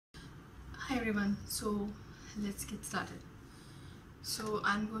Hi everyone, so let's get started. So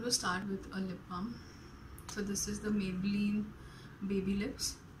I'm going to start with a lip balm. So this is the Maybelline Baby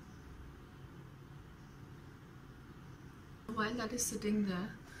Lips. While that is sitting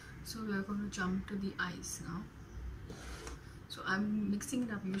there, so we are going to jump to the eyes now. So I'm mixing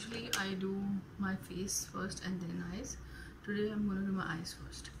it up. Usually I do my face first and then eyes. Today I'm going to do my eyes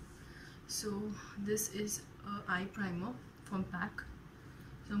first. So this is an eye primer from PAC.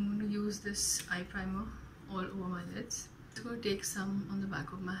 So I'm going to use this eye primer all over my lids. I'm going to take some on the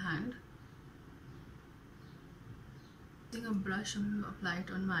back of my hand. Using a brush, I'm going to apply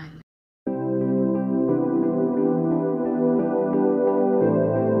it on my eyelid.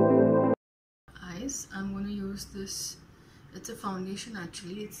 Eyes, I'm going to use this. It's a foundation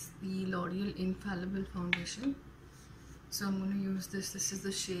actually. It's the L'Oreal Infallible Foundation. So I'm going to use this. This is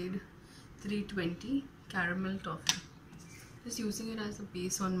the shade 320 Caramel Toffee. Just using it as a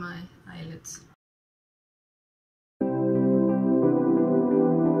base on my eyelids.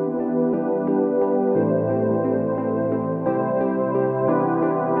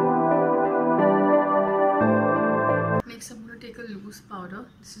 Next I'm going to take a loose powder.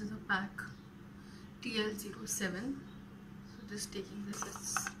 This is a PAC TL07. So just taking this,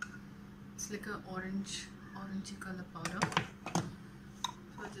 it's like a orangey color powder.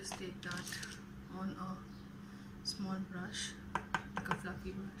 So just take that on a small brush, like a fluffy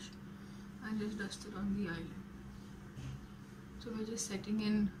brush, and just dust it on the eyelid. So we're just setting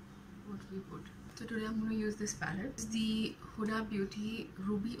in what we put. So today I'm going to use this palette. It's the Huda Beauty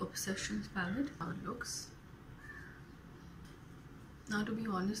Ruby Obsessions palette. How it looks. Now to be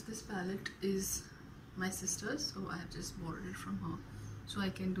honest, this palette is my sister's, so I have just borrowed it from her so I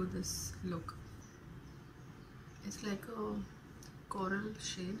can do this look. It's like a coral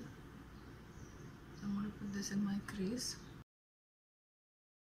shade. I'm going to put this in my crease.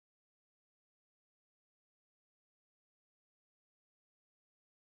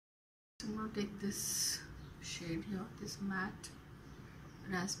 I'm going to take this shade here, this matte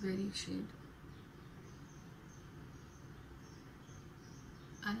raspberry shade,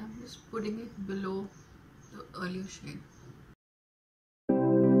 and I'm just putting it below the earlier shade.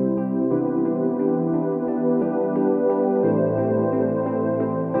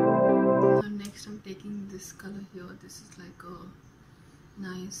 Next I'm taking this color here. This is like a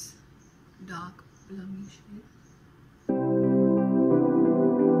nice dark plummy shade.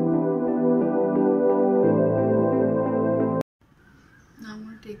 Now I'm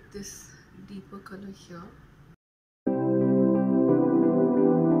going to take this deeper color here.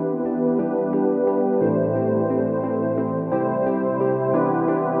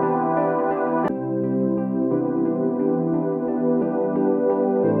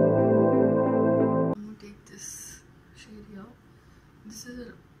 This is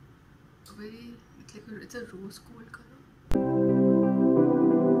a very, it's a rose gold color.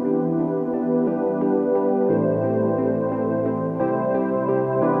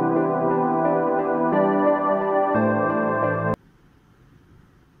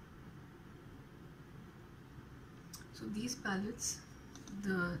 So these palettes,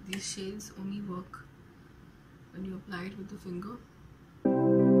 these shades only work when you apply it with the finger.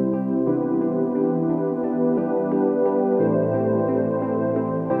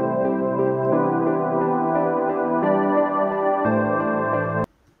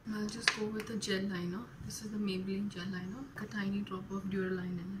 Go with a gel liner. This is the Maybelline gel liner. A tiny drop of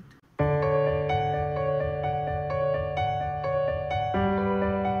Duraline in it.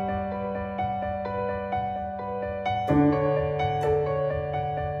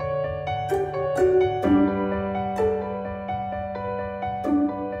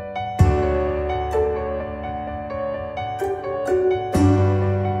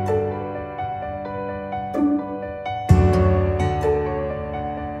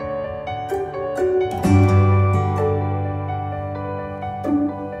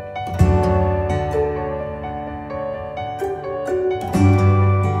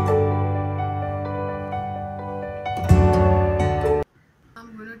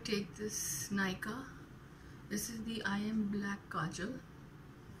 Take this Nika. This is the I Am Black Kajal,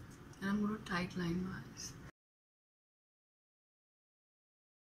 and I'm going to tight line my eyes.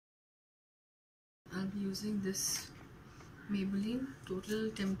 I'll be using this Maybelline Total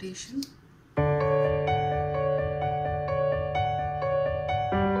Temptation.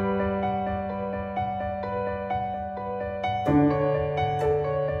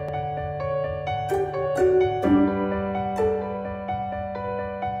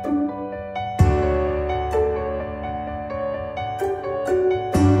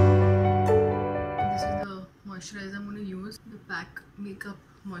 moisturizer I'm going to use the PAC Makeup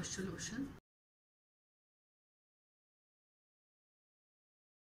Moisture Lotion.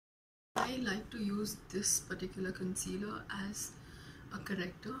 I like to use this particular concealer as a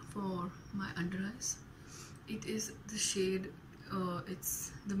corrector for my under eyes. It is the shade,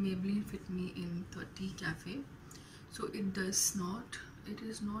 it's the Maybelline Fit Me in 30 Cafe. So it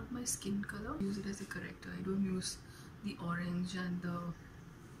is not my skin color. I use it as a corrector. I don't use the orange and the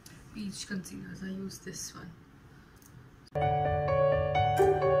peach concealers. I use this one.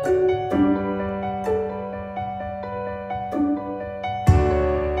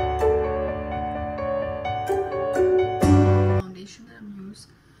 Foundation that I'm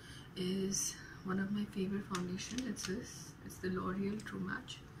using is one of my favorite foundation. It's this. It's the L'Oreal True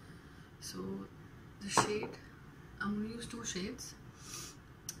Match. So the shade, I'm going to use two shades.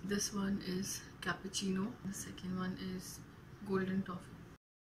 This one is Cappuccino. The second one is Golden Toffee.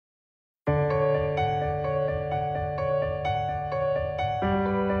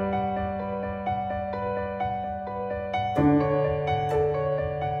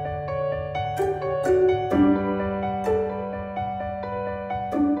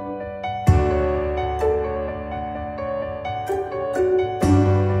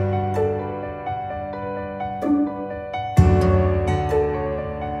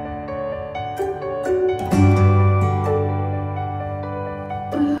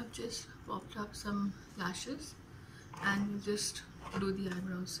 Popped up some lashes and we'll just do the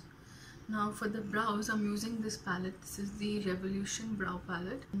eyebrows. Now for the brows, I'm using this palette. This is the Revolution Brow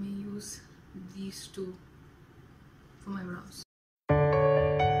Palette. I may use these two for my brows.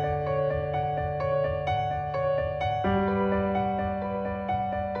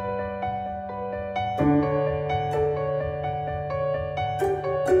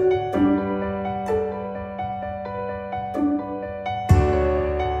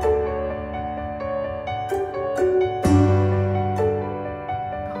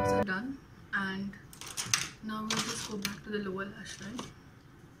 Done, and now we'll just go back to the lower lash line.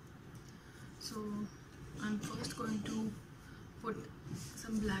 So I'm first going to put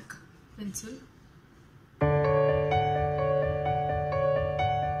some black pencil.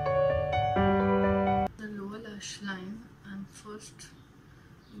 The lower lash line, I'm first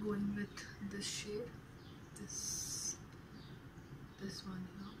going with this shade, this one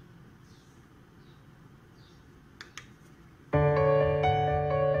here.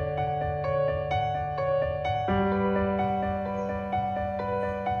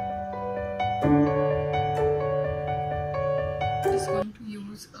 Just going to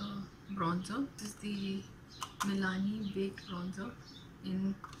use a bronzer. This is the Milani Baked Bronzer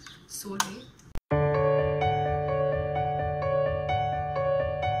in Soleil.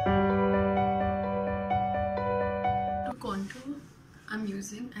 To contour, I'm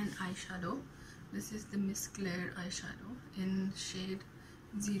using an eyeshadow. This is the Miss Claire eyeshadow in shade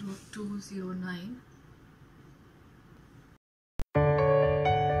 0209.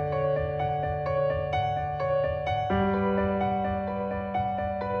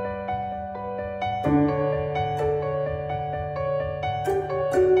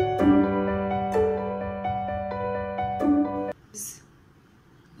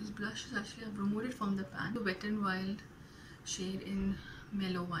 This blush is actually, I've removed it from the pan. The Wet n Wild shade in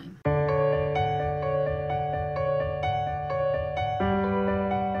Mellow Wine. The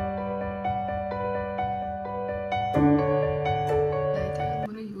highlighter I'm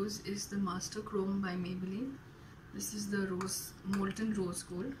going to use is the Master Chrome by Maybelline. This is the Molten Rose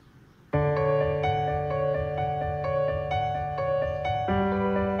Gold.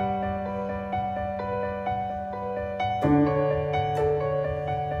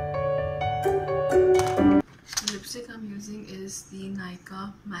 The lipstick I'm using is the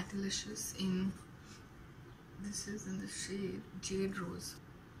Nykaa Mattelicious in, this is in the shade Jade Rose.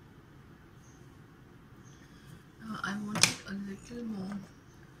 I want it a little more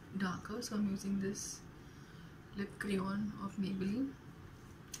darker, so I'm using this lip crayon of Maybelline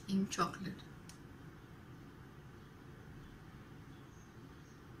in Chocolate.